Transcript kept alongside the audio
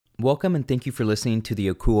Welcome and thank you for listening to the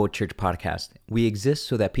Akuo Church podcast. We exist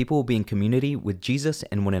so that people will be in community with Jesus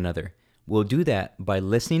and one another. We'll do that by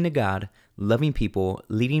listening to God, loving people,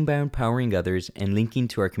 leading by empowering others, and linking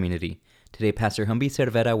to our community. Today, Pastor Humby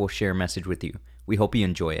Cervera will share a message with you. We hope you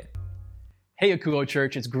enjoy it. Hey Akuo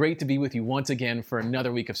Church, it's great to be with you once again for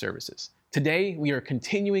another week of services. Today, we are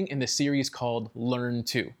continuing in the series called Learn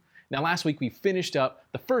To. Now, last week we finished up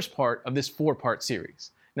the first part of this 4-part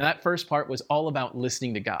series. Now, that first part was all about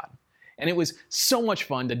listening to God. And it was so much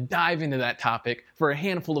fun to dive into that topic for a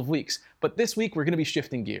handful of weeks. But this week, we're going to be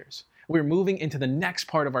shifting gears. We're moving into the next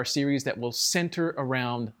part of our series that will center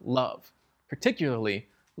around love, particularly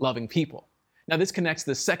loving people. Now, this connects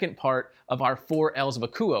the second part of our 4 L's of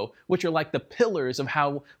Akuo, which are like the pillars of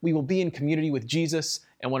how we will be in community with Jesus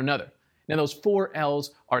and one another. Now, those 4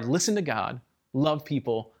 L's are listen to God, love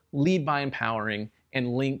people, lead by empowering,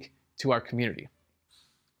 and link to our community.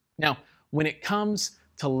 Now, when it comes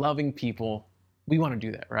to loving people, we want to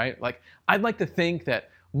do that, right? Like, I'd like to think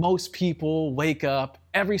that most people wake up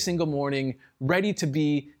every single morning ready to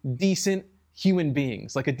be decent human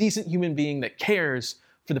beings, like a decent human being that cares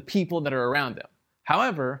for the people that are around them.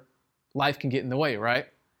 However, life can get in the way, right?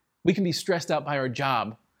 We can be stressed out by our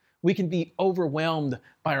job. We can be overwhelmed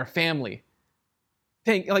by our family.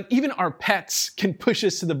 Even our pets can push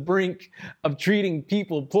us to the brink of treating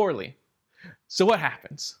people poorly. So what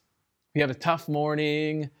happens? We have a tough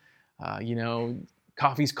morning,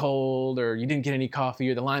 coffee's cold, or you didn't get any coffee,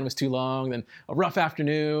 or the line was too long, then a rough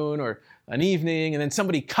afternoon or an evening, and then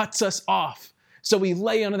somebody cuts us off. So we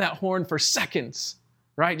lay under that horn for seconds,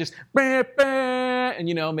 right? Just, bah, bah,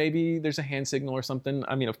 and maybe there's a hand signal or something.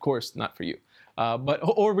 I mean, of course, not for you.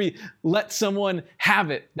 Or we let someone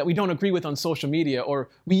have it that we don't agree with on social media, or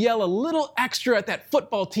we yell a little extra at that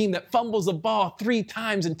football team that fumbles the ball 3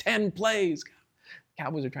 times in 10 plays.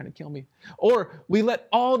 Cowboys are trying to kill me. Or we let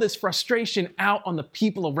all this frustration out on the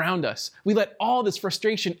people around us. We let all this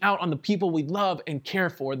frustration out on the people we love and care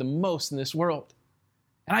for the most in this world.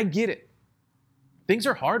 And I get it. Things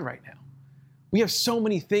are hard right now. We have so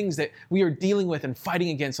many things that we are dealing with and fighting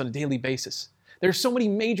against on a daily basis. There's so many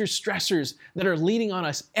major stressors that are leaning on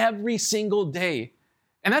us every single day.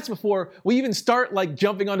 And that's before we even start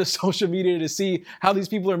jumping onto social media to see how these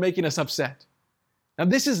people are making us upset. Now,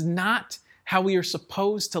 this is not how we are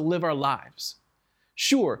supposed to live our lives.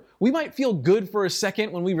 Sure, we might feel good for a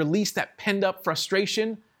second when we release that pent up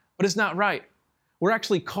frustration, but it's not right. We're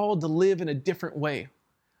actually called to live in a different way.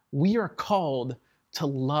 We are called to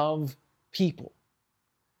love people.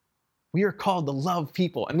 We are called to love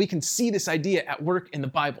people, and we can see this idea at work in the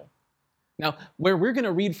Bible. Now, where we're going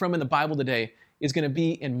to read from in the Bible today is going to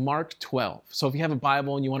be in Mark 12. So if you have a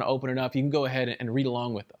Bible and you want to open it up, you can go ahead and read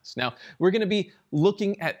along with us. Now, we're going to be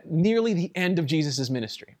looking at nearly the end of Jesus'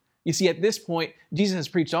 ministry. You see, at this point, Jesus has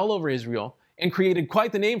preached all over Israel and created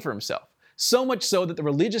quite the name for himself. So much so that the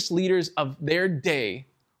religious leaders of their day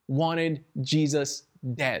wanted Jesus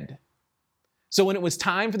dead. So when it was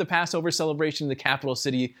time for the Passover celebration in the capital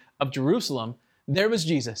city of Jerusalem, there was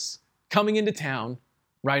Jesus coming into town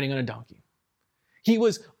riding on a donkey. He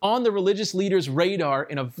was on the religious leaders' radar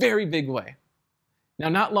in a very big way. Now,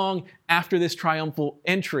 not long after this triumphal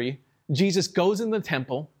entry, Jesus goes in the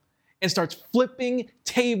temple and starts flipping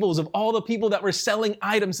tables of all the people that were selling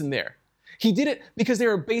items in there. He did it because they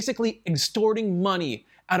were basically extorting money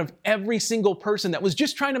out of every single person that was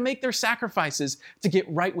just trying to make their sacrifices to get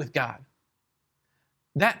right with God.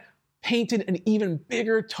 That painted an even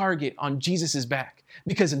bigger target on Jesus' back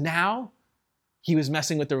because now he was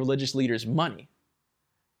messing with the religious leaders' money.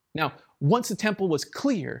 Now, once the temple was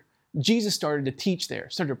clear, Jesus started to teach there,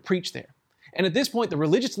 started to preach there. And at this point, the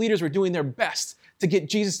religious leaders were doing their best to get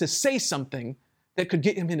Jesus to say something that could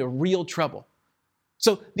get him into real trouble.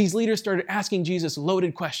 So these leaders started asking Jesus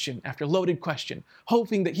loaded question after loaded question,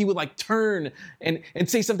 hoping that he would turn and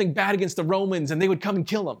say something bad against the Romans and they would come and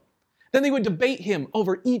kill him. Then they would debate him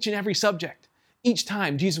over each and every subject. Each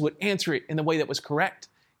time, Jesus would answer it in the way that was correct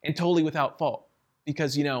and totally without fault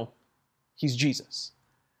because, he's Jesus.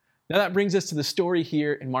 Now that brings us to the story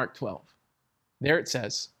here in Mark 12. There it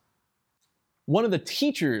says, one of the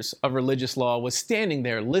teachers of religious law was standing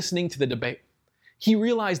there listening to the debate. He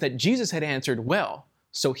realized that Jesus had answered well,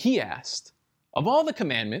 so he asked, of all the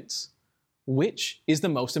commandments, which is the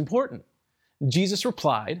most important? Jesus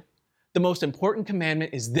replied, the most important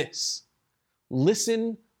commandment is this: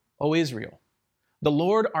 listen, O Israel. The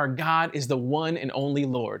Lord our God is the one and only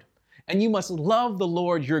Lord. And you must love the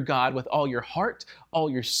Lord your God with all your heart, all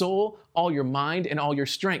your soul, all your mind, and all your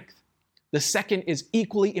strength. The second is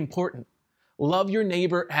equally important. Love your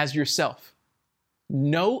neighbor as yourself.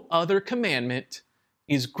 No other commandment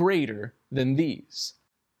is greater than these.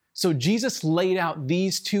 So Jesus laid out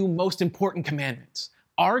these two most important commandments.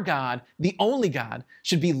 Our God, the only God,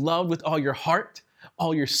 should be loved with all your heart,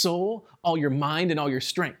 all your soul, all your mind, and all your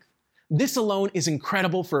strength. This alone is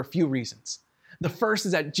incredible for a few reasons. The first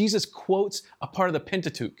is that Jesus quotes a part of the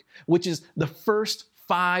Pentateuch, which is the first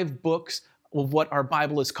 5 books of what our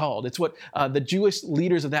Bible is called. It's what the Jewish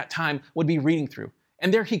leaders of that time would be reading through.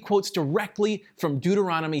 And there he quotes directly from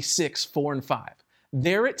Deuteronomy 6, 4, and 5.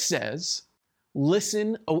 There it says,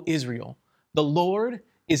 "Listen, O Israel, the Lord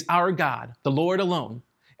is our God, the Lord alone,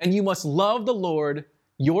 and you must love the Lord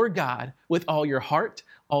your God with all your heart,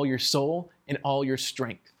 all your soul, and all your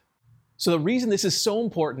strength." So the reason this is so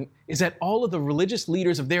important is that all of the religious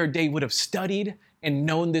leaders of their day would have studied and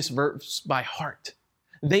known this verse by heart.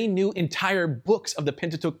 They knew entire books of the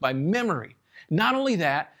Pentateuch by memory. Not only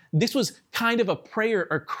that, this was kind of a prayer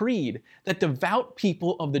or creed that devout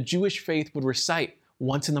people of the Jewish faith would recite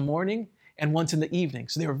once in the morning and once in the evening.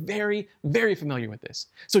 So they were very, very familiar with this.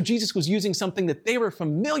 So Jesus was using something that they were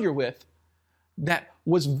familiar with that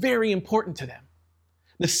was very important to them.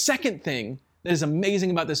 The second thing that is amazing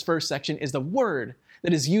about this first section is the word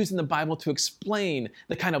that is used in the Bible to explain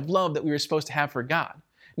the kind of love that we were supposed to have for God.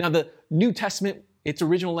 Now, the New Testament, its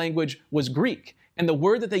original language was Greek, and the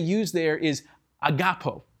word that they use there is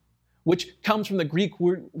agapo, which comes from the Greek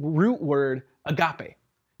root word agape.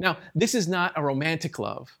 Now, this is not a romantic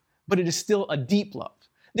love, but it is still a deep love.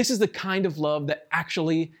 This is the kind of love that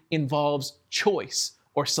actually involves choice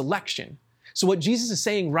or selection. So what Jesus is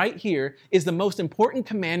saying right here is the most important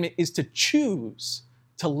commandment is to choose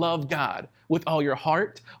to love God with all your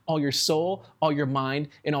heart, all your soul, all your mind,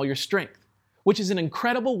 and all your strength, which is an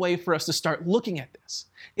incredible way for us to start looking at this.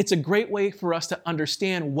 It's a great way for us to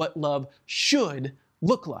understand what love should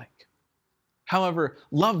look like. However,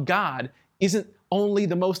 love God isn't only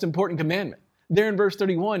the most important commandment. There in verse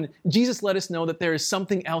 31, Jesus let us know that there is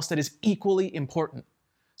something else that is equally important.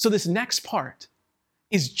 So this next part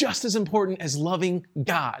is just as important as loving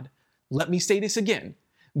God. Let me say this again.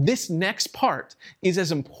 This next part is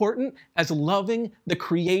as important as loving the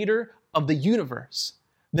creator of the universe.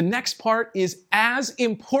 The next part is as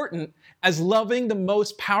important as loving the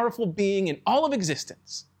most powerful being in all of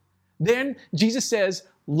existence. Then Jesus says,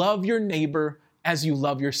 love your neighbor as you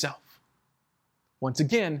love yourself. Once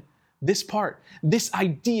again, this part, this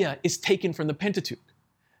idea is taken from the Pentateuch.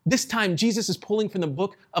 This time, Jesus is pulling from the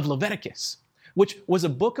book of Leviticus, which was a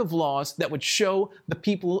book of laws that would show the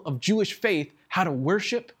people of Jewish faith how to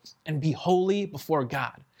worship and be holy before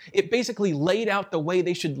God. It basically laid out the way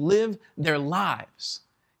they should live their lives.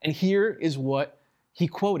 And here is what he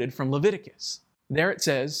quoted from Leviticus. There it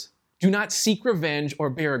says, "Do not seek revenge or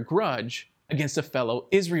bear a grudge against a fellow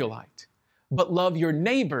Israelite, but love your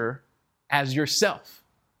neighbor as yourself.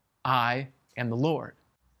 I am the Lord."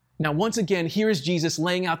 Now, once again, here is Jesus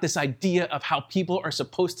laying out this idea of how people are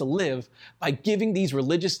supposed to live by giving these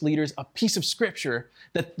religious leaders a piece of scripture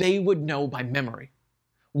that they would know by memory.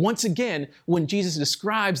 Once again, when Jesus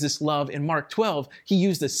describes this love in Mark 12, he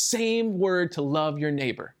used the same word to love your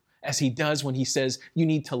neighbor as he does when he says you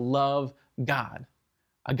need to love God,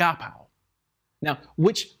 agapao. Now,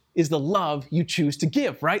 which is the love you choose to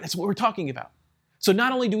give, right? That's what we're talking about. So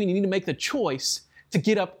not only do we need to make the choice to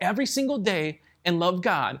get up every single day and love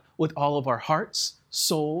God with all of our hearts,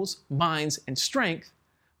 souls, minds, and strength,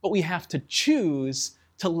 but we have to choose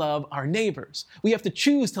to love our neighbors. We have to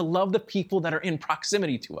choose to love the people that are in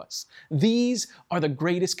proximity to us. These are the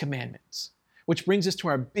greatest commandments, which brings us to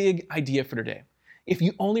our big idea for today. If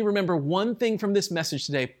you only remember one thing from this message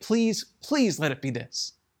today, please let it be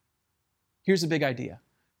this. Here's the big idea.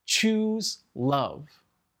 Choose love.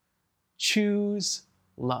 Choose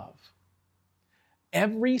love.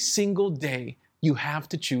 Every single day, you have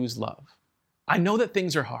to choose love. I know that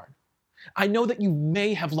things are hard. I know that you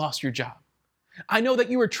may have lost your job. I know that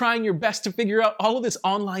you are trying your best to figure out all of this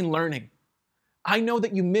online learning. I know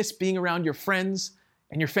that you miss being around your friends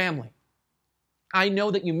and your family. I know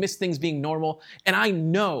that you miss things being normal, and I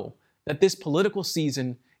know that this political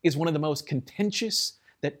season is one of the most contentious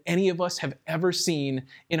that any of us have ever seen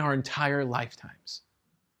in our entire lifetimes.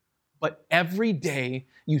 But every day,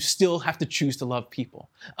 you still have to choose to love people.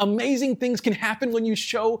 Amazing things can happen when you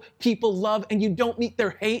show people love and you don't meet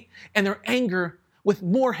their hate and their anger with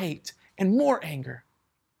more hate and more anger.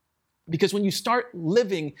 Because when you start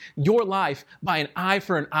living your life by an eye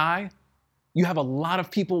for an eye, you have a lot of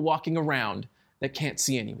people walking around that can't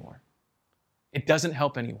see anymore. It doesn't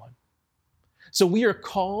help anyone. So we are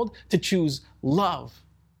called to choose love,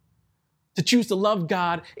 to choose to love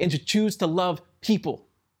God and to choose to love people.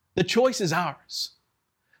 The choice is ours.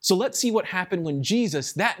 So let's see what happened when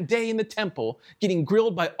Jesus, that day in the temple, getting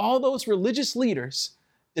grilled by all those religious leaders,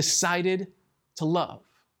 decided to love.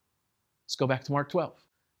 Let's go back to Mark 12.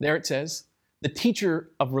 There it says, the teacher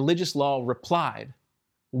of religious law replied,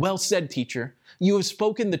 "Well said, teacher. You have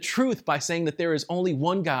spoken the truth by saying that there is only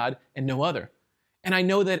one God and no other. And I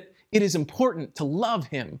know that it is important to love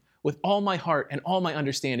him with all my heart and all my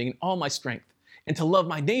understanding and all my strength, and to love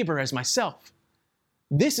my neighbor as myself.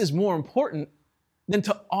 This is more important than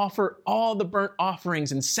to offer all the burnt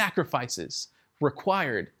offerings and sacrifices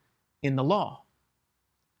required in the law."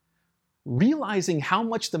 Realizing how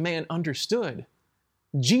much the man understood,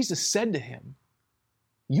 Jesus said to him,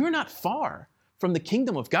 "You're not far from the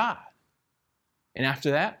kingdom of God." And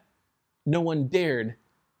after that, no one dared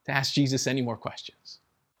to ask Jesus any more questions.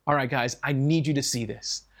 All right, guys, I need you to see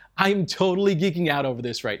this. I'm totally geeking out over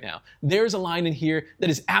this right now. There's a line in here that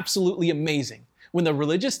is absolutely amazing. When the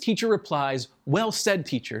religious teacher replies, "Well said,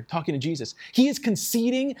 teacher," talking to Jesus, he is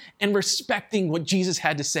conceding and respecting what Jesus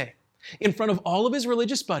had to say. In front of all of his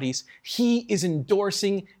religious buddies, he is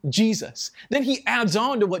endorsing Jesus. Then he adds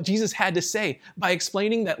on to what Jesus had to say by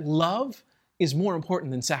explaining that love is more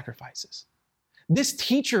important than sacrifices. This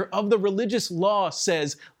teacher of the religious law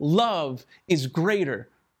says love is greater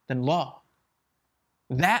than law.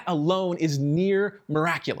 That alone is near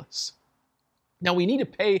miraculous. Now we need to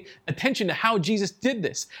pay attention to how Jesus did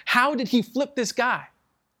this. How did he flip this guy?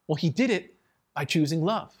 Well, he did it by choosing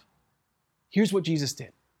love. Here's what Jesus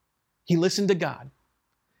did. He listened to God.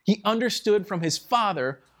 He understood from his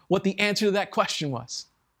Father what the answer to that question was.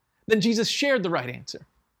 Then Jesus shared the right answer.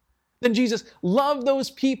 Then Jesus loved those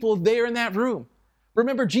people there in that room.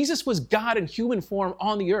 Remember, Jesus was God in human form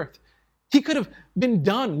on the earth. He could have been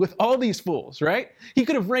done with all these fools, right? He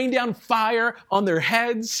could have rained down fire on their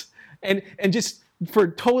heads and just for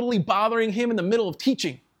totally bothering him in the middle of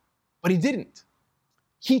teaching. But he didn't.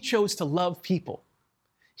 He chose to love people.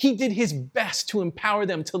 He did his best to empower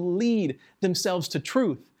them to lead themselves to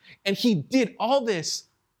truth. And he did all this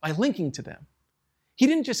by linking to them. He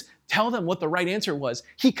didn't just tell them what the right answer was.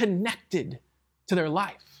 He connected to their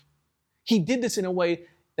life. He did this in a way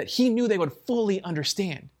that he knew they would fully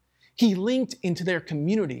understand. He linked into their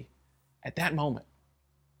community at that moment.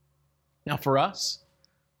 Now for us,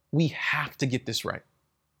 we have to get this right.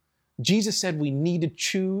 Jesus said we need to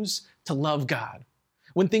choose to love God.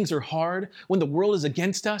 When things are hard, when the world is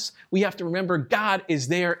against us, we have to remember God is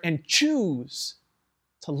there and choose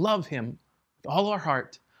to love him with all our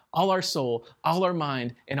heart, all our soul, all our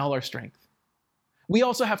mind, and all our strength. We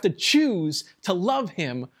also have to choose to love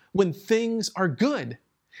him when things are good.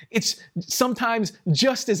 It's sometimes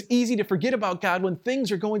just as easy to forget about God when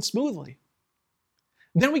things are going smoothly.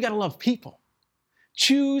 Then we got to love people.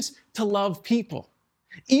 Choose to love people,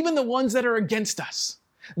 even the ones that are against us.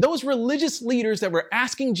 Those religious leaders that were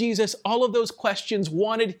asking Jesus all of those questions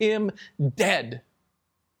wanted him dead.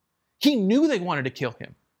 He knew they wanted to kill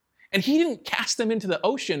him, and he didn't cast them into the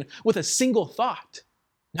ocean with a single thought.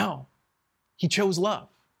 No, he chose love.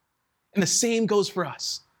 And the same goes for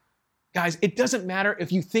us. Guys, it doesn't matter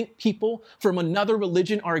if you think people from another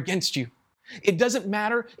religion are against you. It doesn't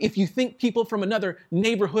matter if you think people from another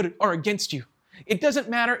neighborhood are against you. It doesn't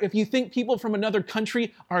matter if you think people from another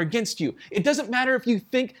country are against you. It doesn't matter if you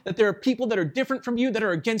think that there are people that are different from you that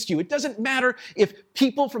are against you. It doesn't matter if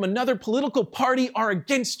people from another political party are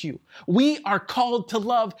against you. We are called to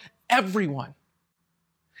love everyone.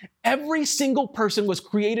 Every single person was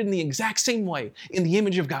created in the exact same way, in the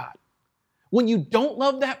image of God. When you don't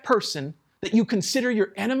love that person that you consider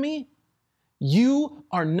your enemy, you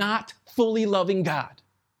are not fully loving God,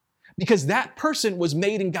 because that person was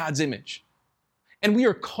made in God's image. And we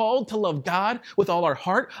are called to love God with all our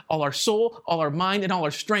heart, all our soul, all our mind, and all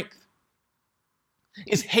our strength.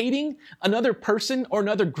 Is hating another person or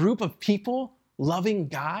another group of people loving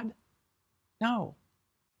God? No.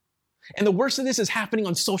 And the worst of this is happening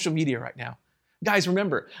on social media right now. Guys,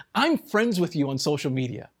 remember, I'm friends with you on social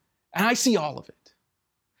media, and I see all of it.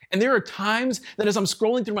 And there are times that as I'm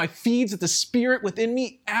scrolling through my feeds that the spirit within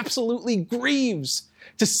me absolutely grieves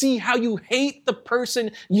to see how you hate the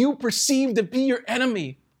person you perceive to be your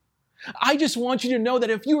enemy. I just want you to know that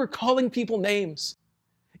if you are calling people names,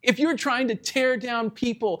 if you're trying to tear down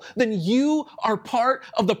people, then you are part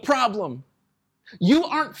of the problem. You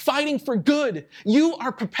aren't fighting for good. You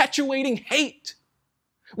are perpetuating hate.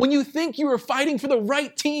 When you think you are fighting for the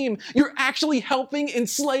right team, you're actually helping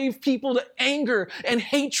enslave people to anger and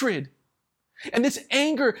hatred. And this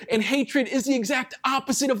anger and hatred is the exact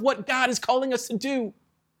opposite of what God is calling us to do.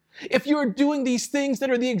 If you're doing these things that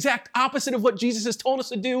are the exact opposite of what Jesus has told us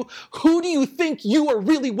to do, who do you think you are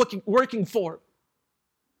really working for?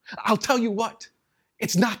 I'll tell you what,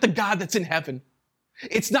 it's not the God that's in heaven.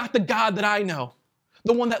 It's not the God that I know,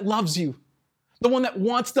 the one that loves you. the one that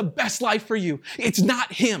wants the best life for you. It's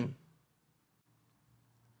not him.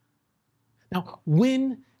 Now,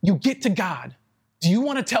 when you get to God, do you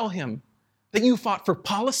want to tell him that you fought for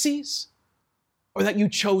policies or that you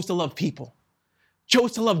chose to love people?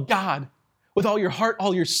 Chose to love God with all your heart,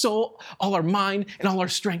 all your soul, all our mind, and all our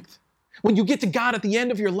strength. When you get to God at the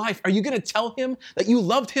end of your life, are you going to tell him that you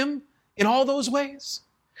loved him in all those ways?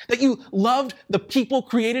 That you loved the people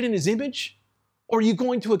created in his image? Or are you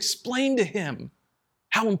going to explain to him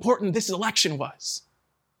how important this election was?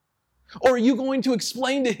 Or are you going to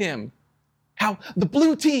explain to him how the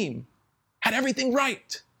blue team had everything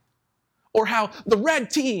right? Or how the red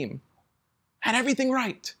team had everything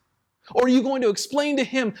right? Or are you going to explain to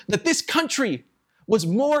him that this country was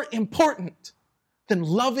more important than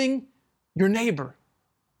loving your neighbor?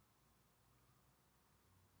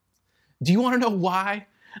 Do you want to know why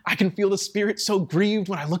I can feel the Spirit so grieved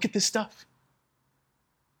when I look at this stuff?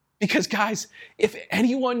 Because guys, if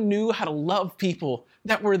anyone knew how to love people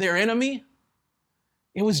that were their enemy,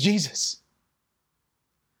 it was Jesus.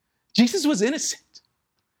 Jesus was innocent.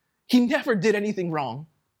 He never did anything wrong.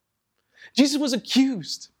 Jesus was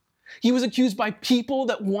accused. He was accused by people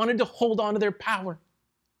that wanted to hold on to their power.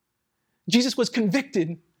 Jesus was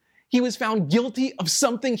convicted. He was found guilty of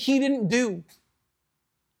something he didn't do.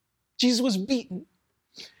 Jesus was beaten.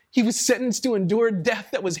 He was sentenced to endure death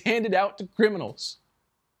that was handed out to criminals.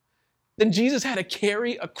 Then Jesus had to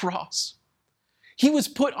carry a cross. He was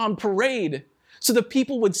put on parade so the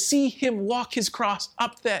people would see him walk his cross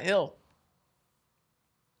up that hill.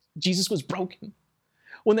 Jesus was broken.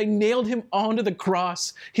 When they nailed him onto the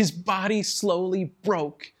cross, his body slowly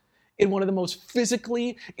broke in one of the most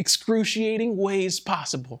physically excruciating ways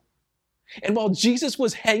possible. And while Jesus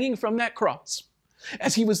was hanging from that cross,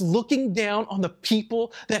 as he was looking down on the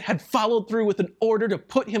people that had followed through with an order to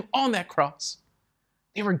put him on that cross,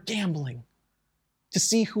 they were gambling to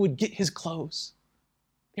see who would get his clothes.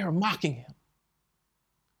 They were mocking him.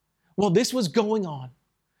 While this was going on,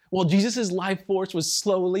 while Jesus' life force was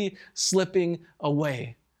slowly slipping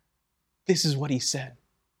away, this is what he said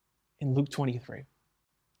in Luke 23.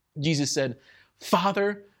 Jesus said,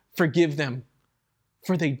 "Father, forgive them,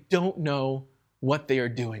 for they don't know what they are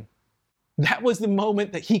doing." That was the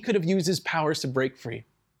moment that he could have used his powers to break free.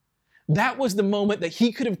 That was the moment that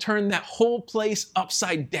he could have turned that whole place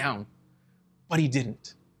upside down, but he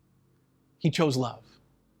didn't. He chose love.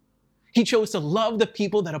 He chose to love the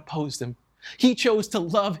people that opposed him. He chose to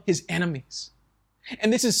love his enemies.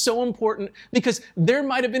 And this is so important because there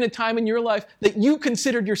might have been a time in your life that you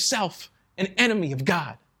considered yourself an enemy of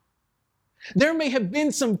God. There may have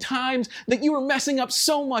been some times that you were messing up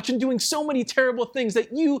so much and doing so many terrible things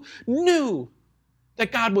that you knew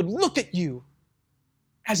that God would look at you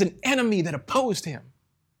as an enemy that opposed him.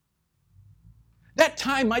 That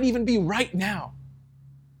time might even be right now.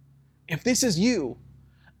 If this is you,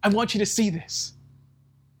 I want you to see this.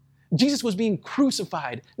 Jesus was being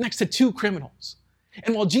crucified next to two criminals.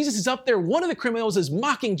 And while Jesus is up there, one of the criminals is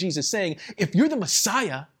mocking Jesus, saying, "If you're the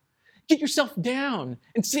Messiah, get yourself down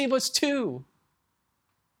and save us too."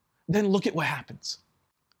 Then look at what happens.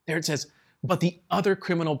 There it says, "But the other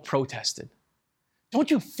criminal protested. Don't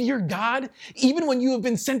you fear God, even when you have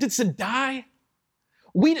been sentenced to die?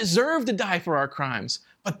 We deserve to die for our crimes,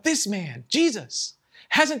 but this man, Jesus,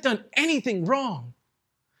 hasn't done anything wrong."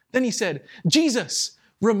 Then he said, "Jesus,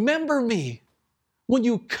 remember me when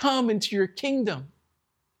you come into your kingdom."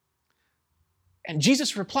 And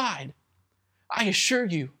Jesus replied, "I assure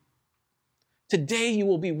you, today you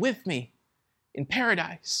will be with me in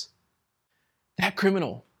paradise." That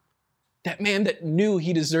criminal, that man that knew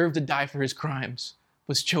he deserved to die for his crimes,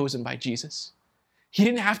 was chosen by Jesus. He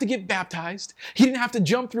didn't have to get baptized. He didn't have to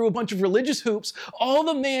jump through a bunch of religious hoops. All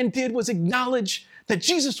the man did was acknowledge that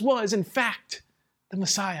Jesus was, in fact, the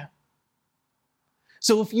Messiah.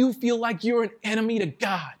 So if you feel like you're an enemy to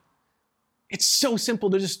God, it's so simple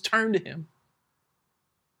to just turn to him.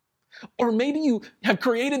 Or maybe you have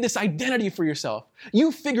created this identity for yourself.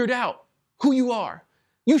 You figured out who you are.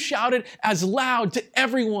 You shouted as loud to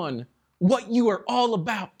everyone what you are all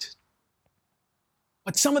about.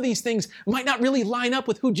 But some of these things might not really line up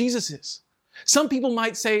with who Jesus is. Some people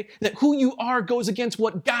might say that who you are goes against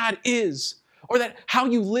what God is, or that how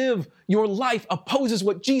you live your life opposes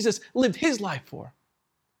what Jesus lived his life for.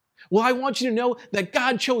 Well, I want you to know that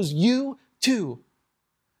God chose you too.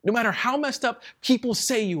 No matter how messed up people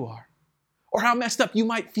say you are, or how messed up you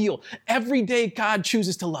might feel, every day God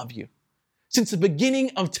chooses to love you. Since the beginning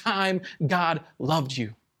of time, God loved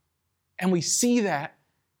you. And we see that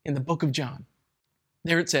in the book of John.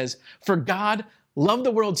 There it says, "For God loved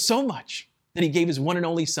the world so much that he gave his one and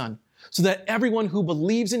only Son, so that everyone who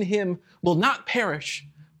believes in him will not perish,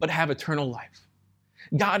 but have eternal life.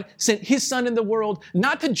 God sent his Son in the world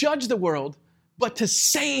not to judge the world, but to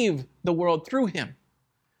save the world through him.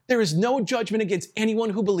 There is no judgment against anyone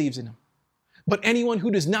who believes in him, but anyone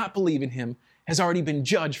who does not believe in him has already been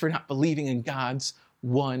judged for not believing in God's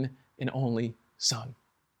one and only Son.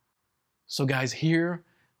 So guys, here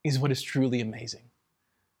is what is truly amazing.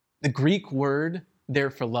 The Greek word there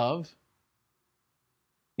for love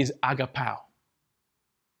is agapao.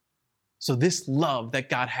 So this love that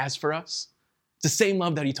God has for us, it's the same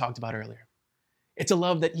love that he talked about earlier. It's a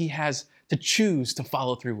love that he has to choose to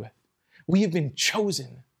follow through with. We have been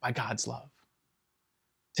chosen by God's love.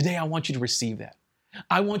 Today, I want you to receive that.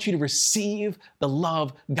 I want you to receive the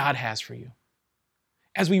love God has for you.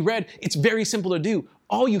 As we read, it's very simple to do.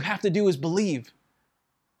 All you have to do is believe.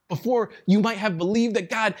 Before, you might have believed that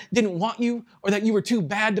God didn't want you or that you were too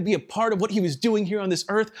bad to be a part of what he was doing here on this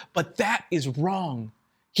earth, but that is wrong.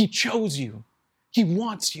 He chose you. He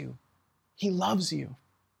wants you. He loves you.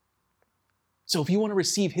 So if you want to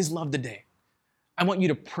receive his love today, I want you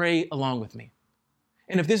to pray along with me.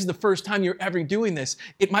 And if this is the first time you're ever doing this,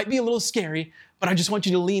 it might be a little scary, but I just want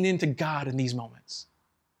you to lean into God in these moments.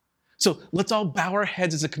 So let's all bow our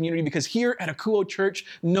heads as a community, because here at Akouo Church,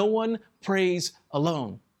 no one prays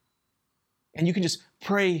alone. And you can just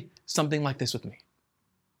pray something like this with me.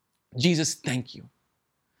 Jesus, thank you.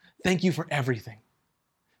 Thank you for everything.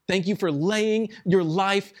 Thank you for laying your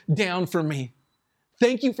life down for me.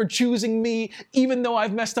 Thank you for choosing me, even though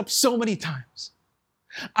I've messed up so many times.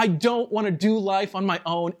 I don't want to do life on my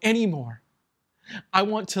own anymore. I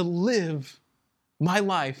want to live my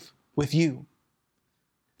life with you.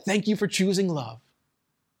 Thank you for choosing love.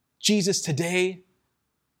 Jesus, today,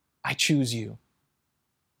 I choose you.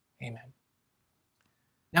 Amen.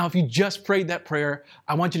 Now, if you just prayed that prayer,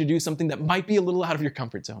 I want you to do something that might be a little out of your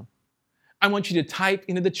comfort zone. I want you to type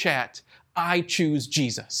into the chat, I choose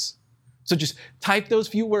Jesus. So just type those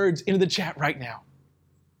few words into the chat right now.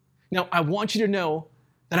 Now, I want you to know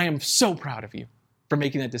that I am so proud of you for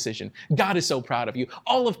making that decision. God is so proud of you.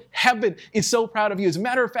 All of heaven is so proud of you. As a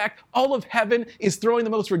matter of fact, all of heaven is throwing the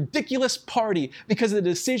most ridiculous party because of the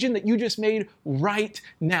decision that you just made right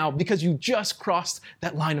now, because you just crossed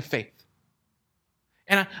that line of faith.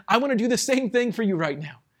 And I want to do the same thing for you right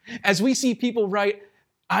now. As we see people write,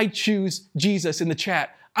 I choose Jesus in the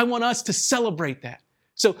chat, I want us to celebrate that.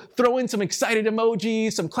 So throw in some excited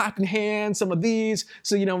emojis, some clapping hands, some of these.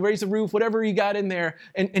 So, raise the roof, whatever you got in there,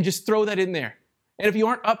 and just throw that in there. And if you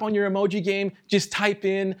aren't up on your emoji game, just type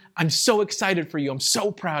in, I'm so excited for you. I'm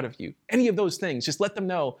so proud of you. Any of those things, just let them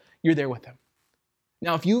know you're there with them.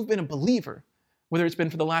 Now, if you've been a believer, whether it's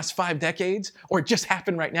been for the last 5 decades or it just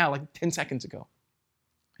happened right now, like 10 seconds ago,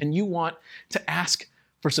 and you want to ask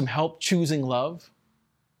for some help choosing love,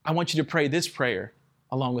 I want you to pray this prayer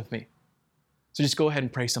along with me. So just go ahead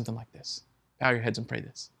and pray something like this. Bow your heads and pray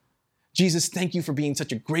this. Jesus, thank you for being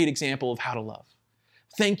such a great example of how to love.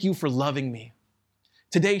 Thank you for loving me.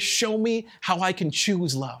 Today, show me how I can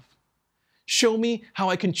choose love. Show me how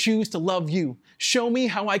I can choose to love you. Show me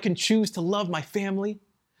how I can choose to love my family.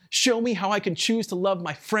 Show me how I can choose to love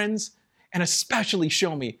my friends. And especially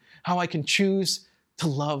show me how I can choose to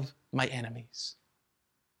love my enemies.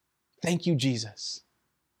 Thank you, Jesus.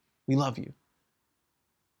 We love you.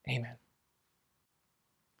 Amen.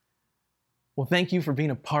 Well, thank you for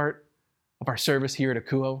being a part of our service here at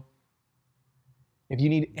Akouo. If you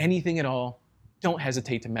need anything at all, don't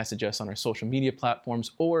hesitate to message us on our social media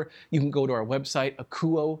platforms, or you can go to our website,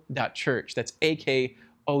 akouo.church. That's akouo.church,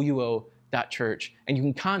 and you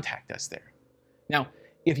can contact us there. Now,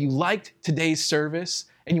 if you liked today's service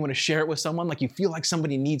and you want to share it with someone, like you feel like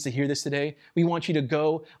somebody needs to hear this today, we want you to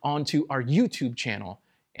go onto our YouTube channel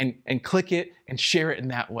and click it and share it in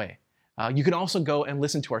that way. You can also go and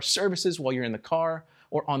listen to our services while you're in the car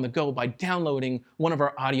or on the go by downloading one of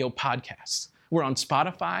our audio podcasts. We're on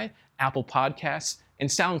Spotify, Apple Podcasts, and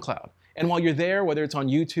SoundCloud. And while you're there, whether it's on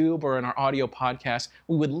YouTube or in our audio podcast,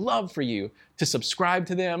 we would love for you to subscribe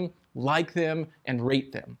to them, like them, and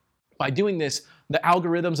rate them. By doing this, the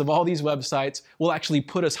algorithms of all these websites will actually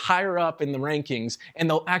put us higher up in the rankings, and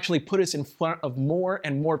they'll actually put us in front of more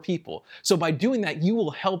and more people. So by doing that, you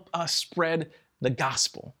will help us spread the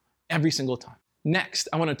gospel every single time. Next,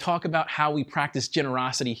 I want to talk about how we practice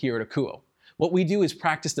generosity here at Akouo. What we do is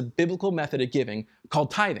practice the biblical method of giving called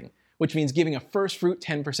tithing, which means giving a first fruit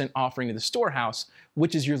 10% offering to the storehouse,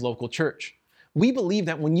 which is your local church. We believe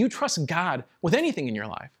that when you trust God with anything in your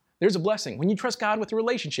life, there's a blessing. When you trust God with your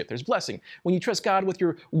relationship, there's blessing. When you trust God with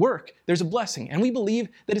your work, there's a blessing. And we believe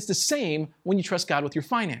that it's the same when you trust God with your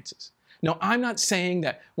finances. Now, I'm not saying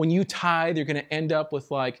that when you tithe, you're going to end up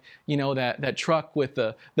with like, that truck with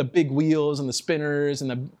the big wheels and the spinners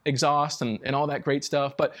and the exhaust and all that great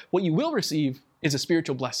stuff. But what you will receive is a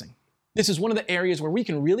spiritual blessing. This is one of the areas where we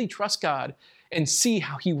can really trust God and see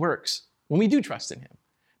how he works when we do trust in him.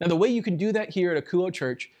 Now, the way you can do that here at Akuo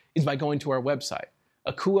Church is by going to our website,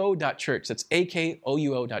 akuo.church. That's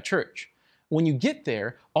akouo.church. When you get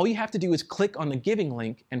there, all you have to do is click on the giving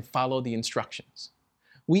link and follow the instructions.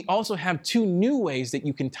 We also have 2 new ways that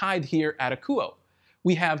you can tithe here at Akuo.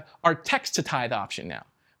 We have our text to tithe option now.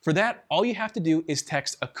 For that, all you have to do is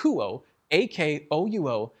text Akuo,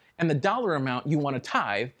 A-K-O-U-O, and the dollar amount you want to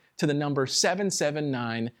tithe to the number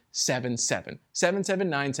 77977,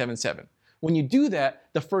 77977. When you do that,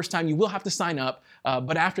 the first time you will have to sign up,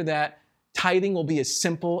 but after that, tithing will be as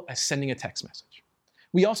simple as sending a text message.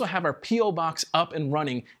 We also have our P.O. Box up and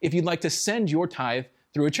running if you'd like to send your tithe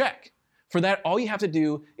through a check. For that, all you have to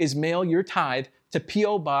do is mail your tithe to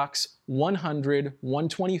P.O. Box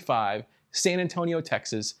 100-125, San Antonio,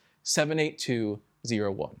 Texas,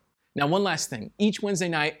 78201. Now, one last thing. Each Wednesday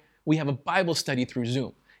night, we have a Bible study through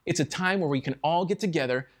Zoom. It's a time where we can all get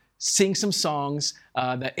together, sing some songs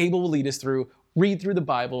that Abel will lead us through, read through the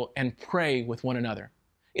Bible, and pray with one another.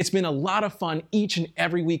 It's been a lot of fun each and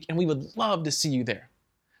every week, and we would love to see you there.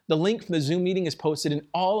 The link for the Zoom meeting is posted in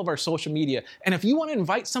all of our social media. And if you want to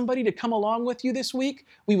invite somebody to come along with you this week,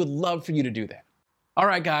 we would love for you to do that. All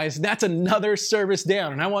right, guys, that's another service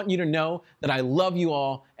down. And I want you to know that I love you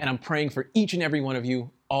all, and I'm praying for each and every one of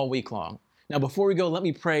you all week long. Now, before we go, let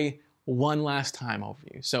me pray one last time over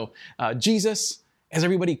you. So, Jesus, as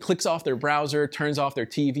everybody clicks off their browser, turns off their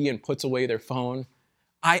TV, and puts away their phone,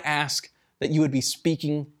 I ask that you would be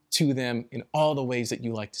speaking to them in all the ways that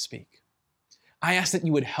you like to speak. I ask that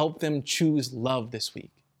you would help them choose love this week.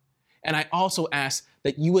 And I also ask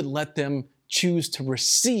that you would let them choose to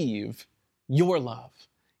receive your love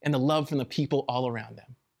and the love from the people all around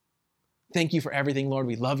them. Thank you for everything, Lord.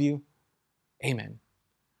 We love you. Amen.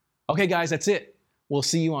 Okay, guys, that's it. We'll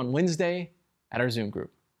see you on Wednesday at our Zoom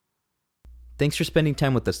group. Thanks for spending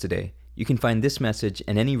time with us today. You can find this message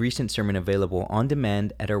and any recent sermon available on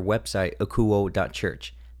demand at our website,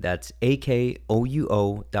 akuo.church. That's akouo.church.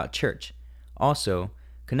 Also,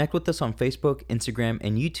 connect with us on Facebook, Instagram,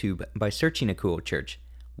 and YouTube by searching Akuo Church.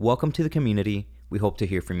 Welcome to the community. We hope to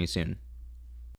hear from you soon.